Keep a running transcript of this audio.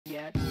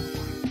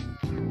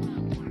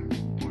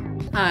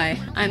Hi,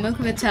 I'm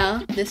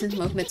MochaMattel. This is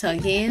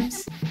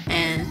MochaMattelGames,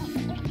 and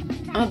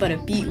I'm about to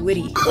beat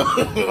Whitty.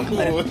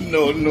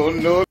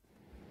 No.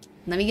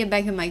 Let me get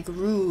back in my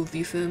groove,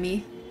 you feel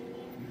me?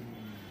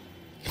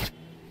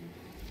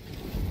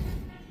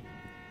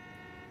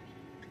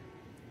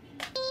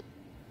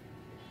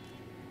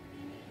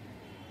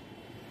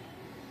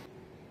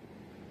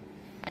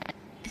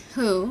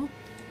 Who?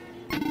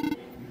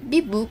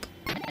 Beep boop.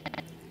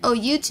 Oh,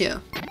 you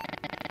two.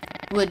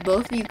 Would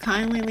both of you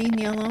kindly leave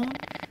me alone?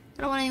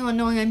 I don't want anyone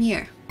knowing I'm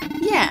here.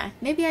 Yeah,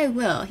 maybe I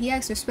will. He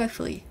asked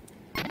respectfully.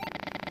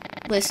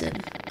 Listen,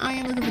 I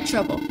ain't looking for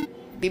trouble.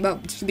 Beep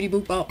bop, skibbity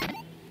boop bop.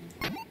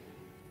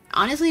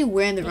 Honestly,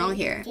 we're in the wrong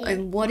here.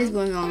 And what is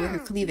going on with her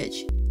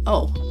cleavage?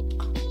 Oh.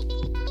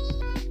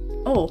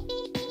 Oh.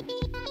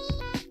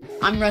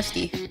 I'm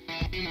Rusty.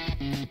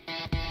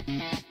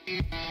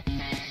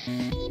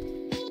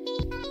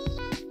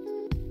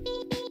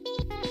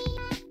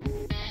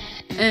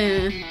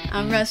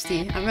 I'm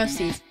Rusty. I'm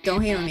Rusty.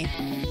 Don't hate on me.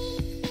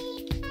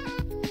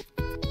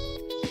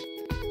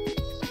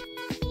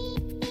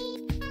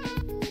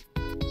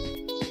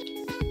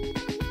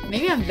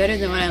 Maybe I'm better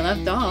than when I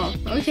left off.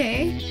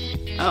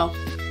 Okay. Oh,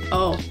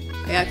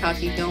 I got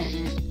cocky. Don't.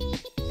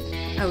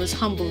 I was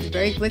humbled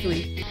very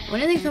quickly.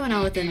 When are they coming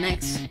out with the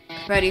next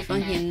Friday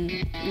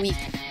Funkin' week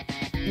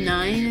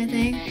 9, I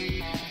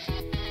think?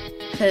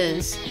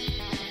 Because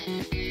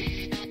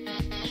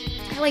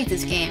I like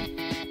this game.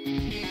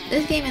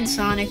 This game and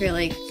Sonic are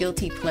like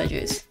guilty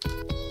pleasures.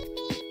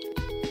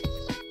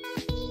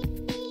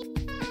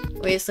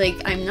 Where it's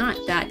like, I'm not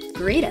that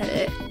great at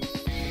it,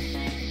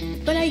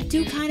 but I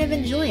do kind of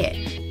enjoy it.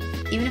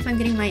 Even if I'm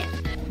getting my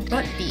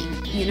butt beat,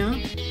 you know?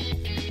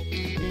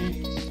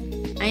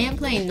 I am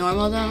playing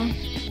normal though,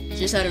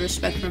 just out of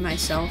respect for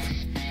myself.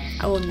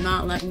 I will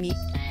not let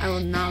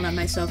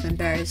myself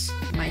embarrass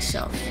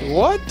myself.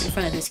 What? In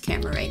front of this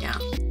camera right now.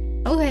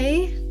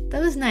 Okay,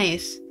 that was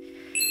nice.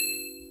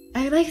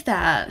 I like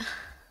that.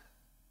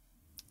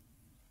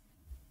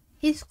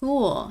 He's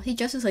cool. He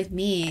dresses like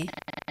me.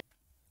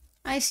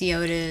 I see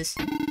how it is.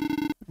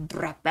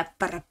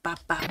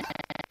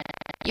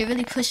 You're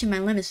really pushing my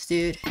limits,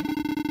 dude.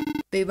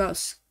 Baby bop,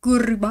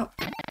 scurry bop.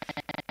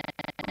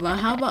 Well,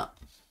 how about...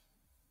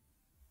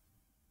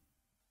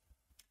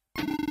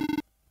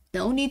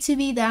 No need to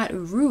be that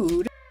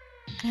rude.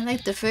 I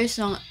like the first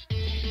song.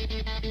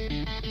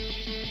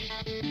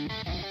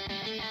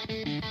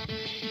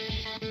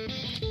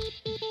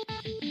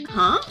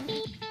 Huh?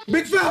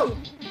 Big foul!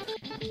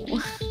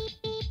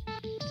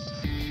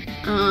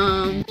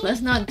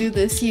 Let's not do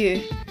this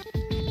here.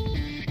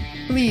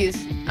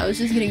 Please, I was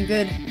just getting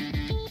good.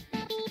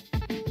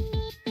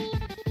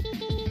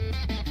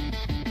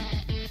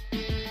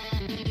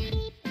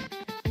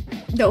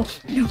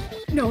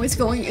 No, it's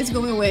going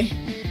away.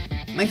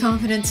 My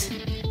confidence.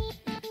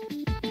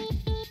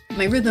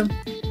 My rhythm.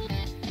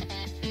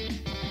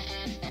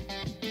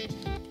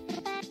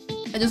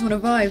 I just want to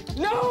vibe.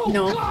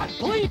 No. God,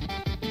 please!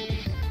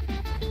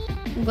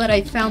 I'm glad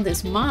I found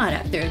this mod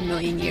after a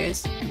million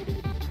years.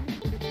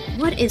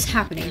 What is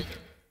happening?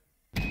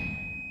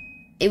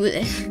 It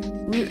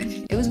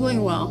was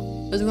going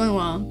well. It was going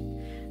well.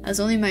 That's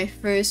only my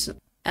first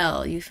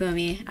L, you feel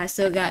me? I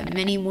still got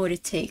many more to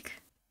take.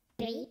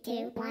 3,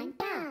 2, 1,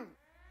 go!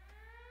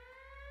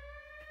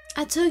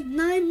 I took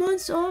 9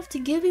 months off to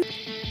give you.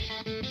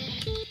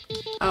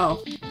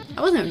 Oh,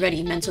 I wasn't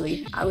ready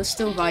mentally. I was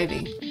still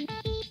vibing.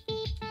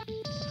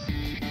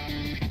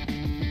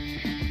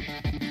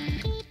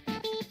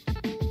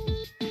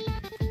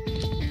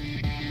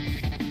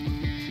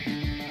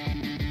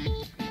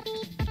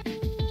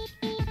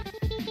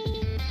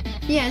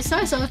 Yeah, it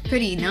starts off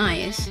pretty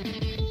nice.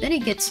 Then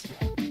it gets...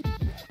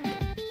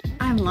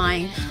 I'm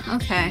lying.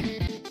 Okay.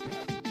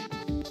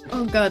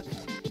 Oh god.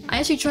 I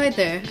actually tried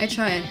there. I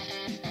tried.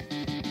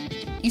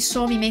 You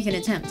saw me make an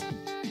attempt.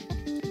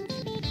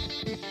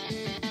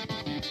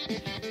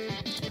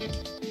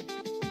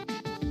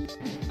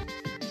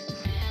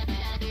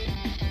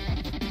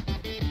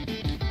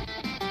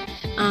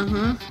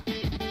 Uh-huh.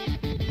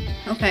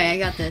 Okay, I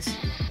got this.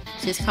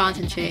 Just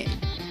concentrate.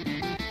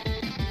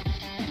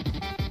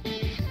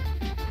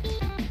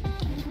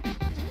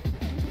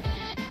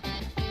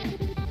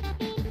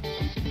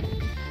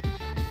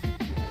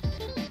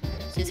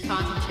 Just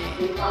concentrate.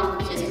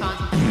 Just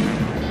concentrate.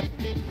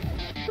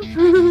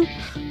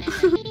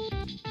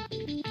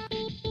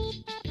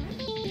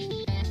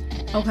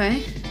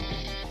 Okay.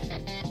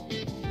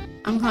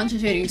 I'm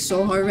concentrating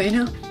so hard right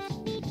now.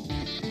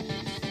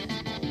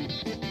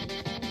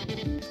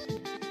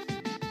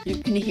 You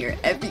can hear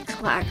every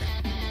clack.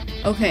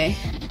 Okay.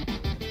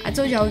 I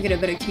told you I would get a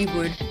better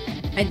keyboard.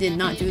 I did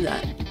not do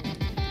that.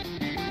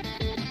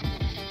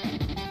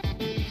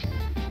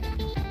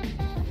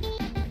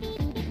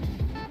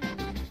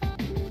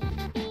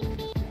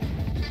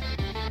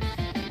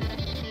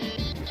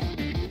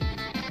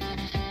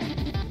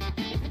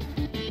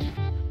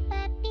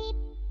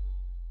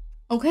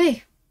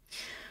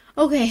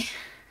 Okay.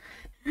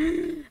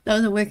 That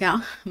was a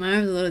workout. My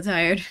arm's a little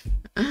tired.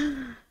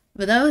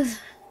 But that was...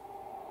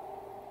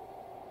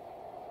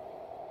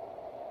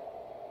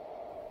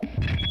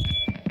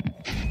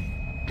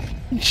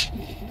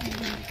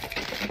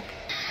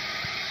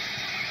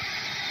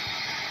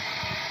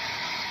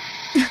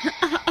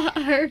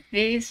 Her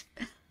face.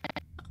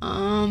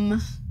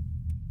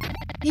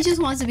 He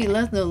just wants to be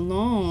left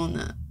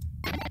alone.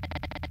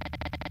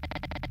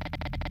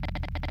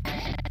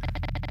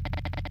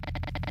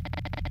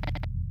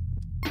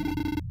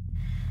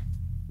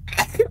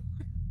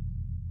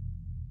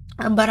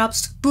 But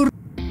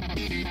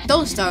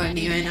don't start with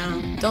me right now.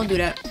 Don't do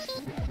that.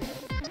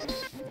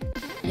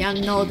 Y'all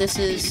know this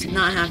is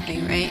not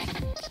happening, right?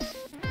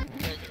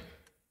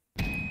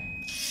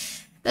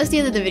 That's the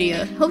end of the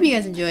video. Hope you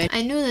guys enjoyed.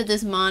 I knew that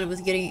this mod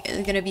was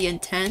gonna be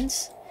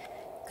intense,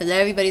 because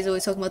everybody's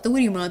always talking about the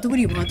Whitty mod, the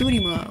Whitty mod, the Whitty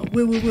mod.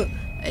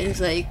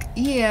 It's like,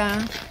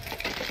 yeah,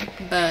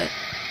 but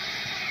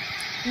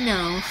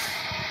no.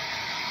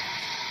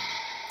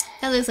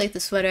 That looks like the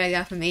sweater I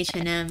got from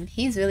H&M.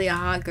 He's really a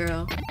hot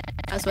girl.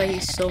 That's why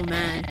he's so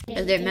mad,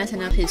 because they're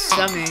messing up his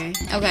summer.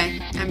 Okay,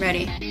 I'm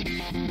ready.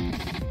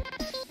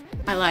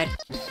 I lied.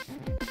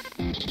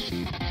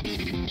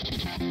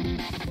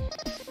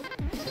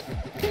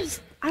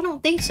 I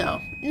don't think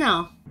so.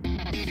 No.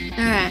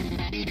 Alright.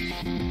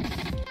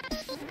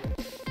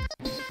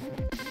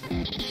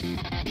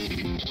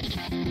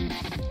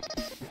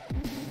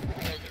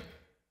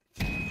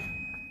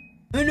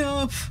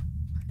 Enough!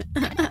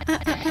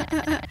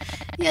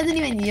 He hasn't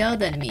even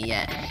yelled at me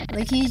yet.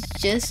 Like, he's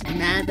just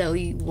mad that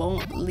we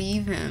won't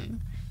leave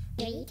him.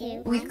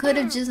 We could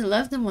have just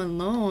left him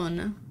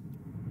alone.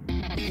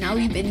 Now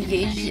we've been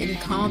engaged in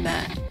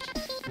combat.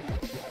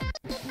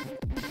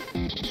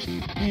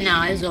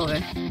 Nah, it's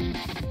over.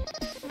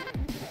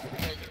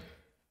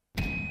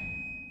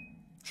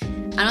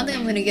 I don't think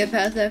I'm gonna get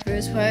past that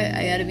first part,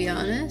 I gotta be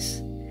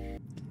honest.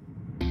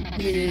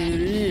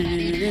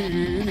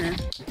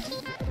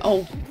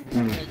 Oh.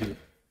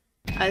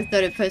 I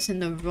started pressing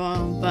the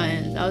wrong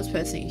buttons. I was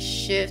pressing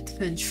shift,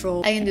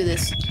 control. I can do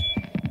this.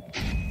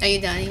 Are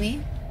you doubting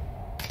me?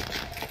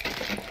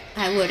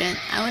 I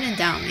wouldn't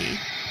doubt me.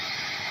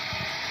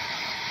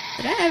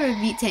 Did I ever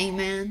beat Tank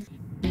Man?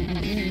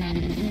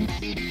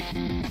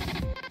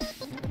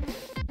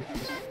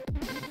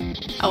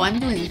 Oh, I'm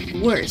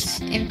doing worse,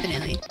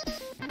 infinitely.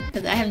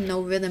 Because I have no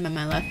rhythm in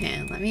my left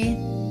hand. Let me,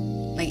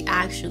 like,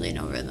 actually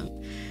no rhythm.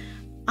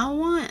 I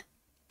want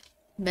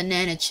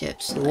banana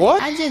chips. Like,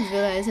 what? I just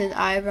realized his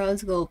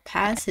eyebrows go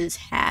past his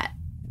hat.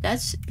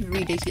 That's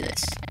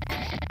ridiculous.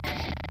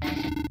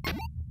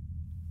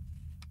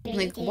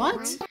 Like,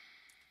 what?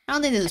 I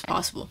don't think this is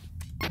possible.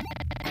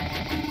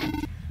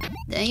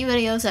 Did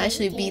anybody else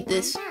actually beat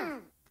this? I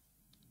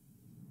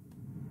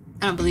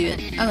don't believe it.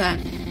 Okay.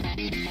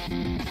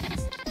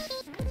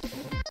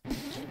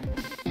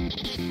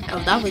 Oh,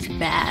 that was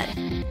bad.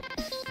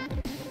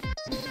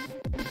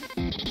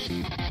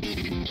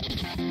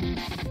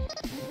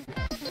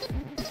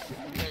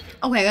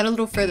 Okay, I got a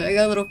little further.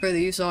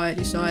 You saw it.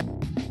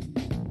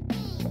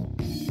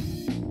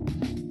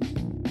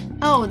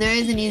 Oh, there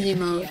is an easy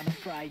mode.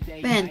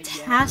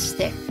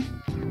 Fantastic.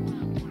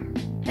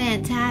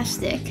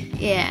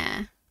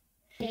 Yeah.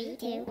 3,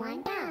 2,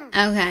 1, go.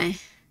 Okay.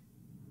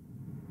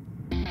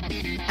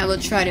 I will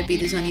try to beat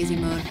this on easy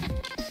mode.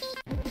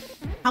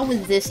 How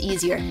was this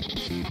easier?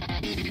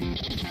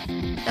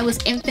 That was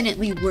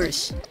infinitely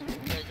worse.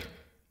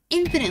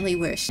 Infinitely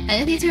worse. I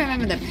just need to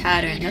remember the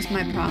pattern. That's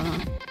my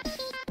problem.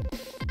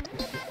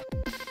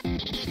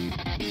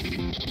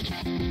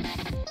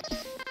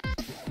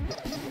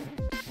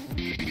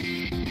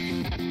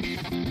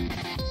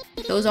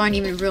 Those aren't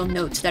even real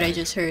notes that I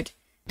just heard.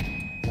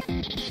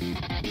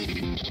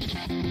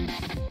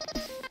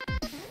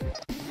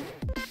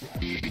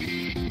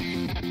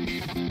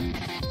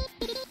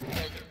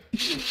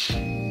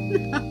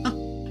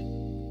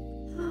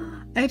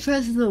 I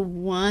pressed the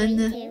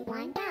one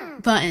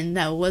button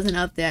that wasn't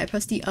up there. I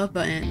pressed the up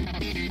button.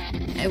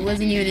 It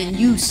wasn't even in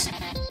use.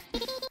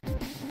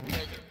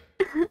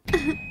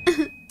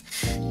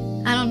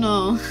 I don't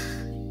know.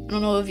 I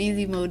don't know if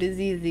easy mode is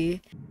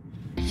easy.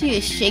 She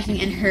is shaking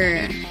in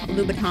her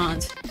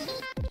Louboutins.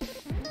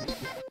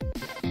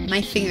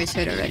 My fingers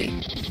hurt already.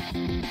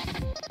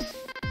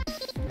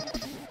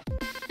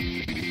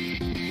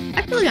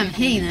 I feel like I'm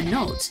hitting the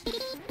notes.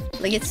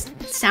 Like, it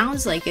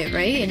sounds like it,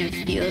 right? And it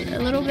feels a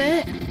little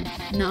bit.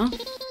 No?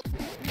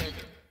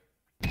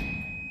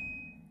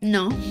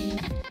 No.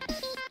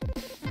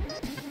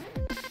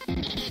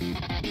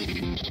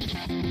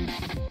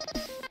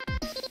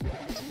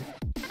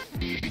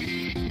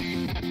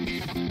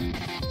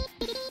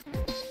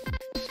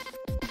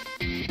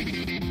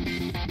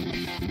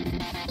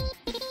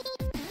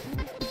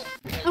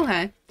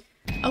 Okay.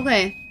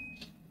 Okay.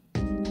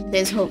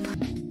 There's hope.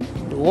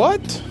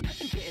 What?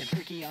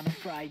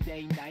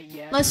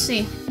 Let's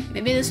see.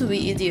 Maybe this will be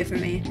easier for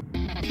me.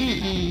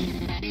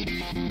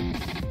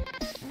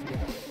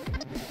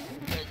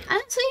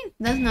 Honestly,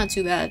 that's not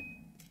too bad.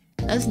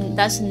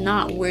 That's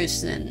not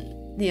worse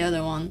than the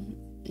other one.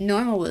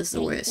 Normal was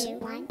the worst. 3,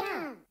 2, 1, go.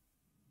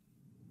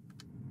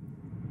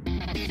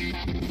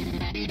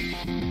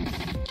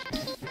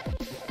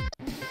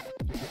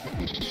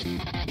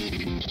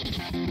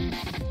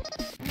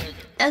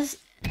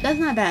 That's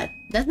not bad.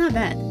 That's not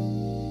bad.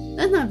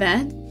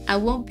 I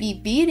won't be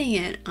beating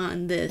it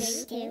on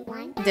this 3, 2,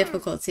 1, go.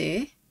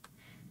 difficulty,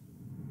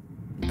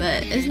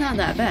 but it's not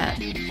that bad.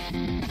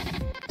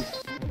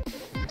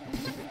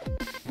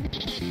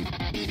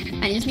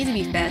 I just need to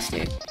be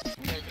faster.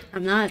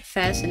 I'm not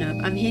fast enough.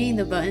 I'm hitting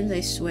the buttons,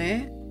 I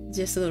swear,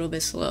 just a little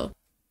bit slow.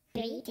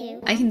 3, 2,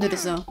 1, I can do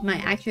this go. though. My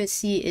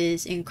accuracy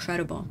is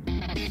incredible.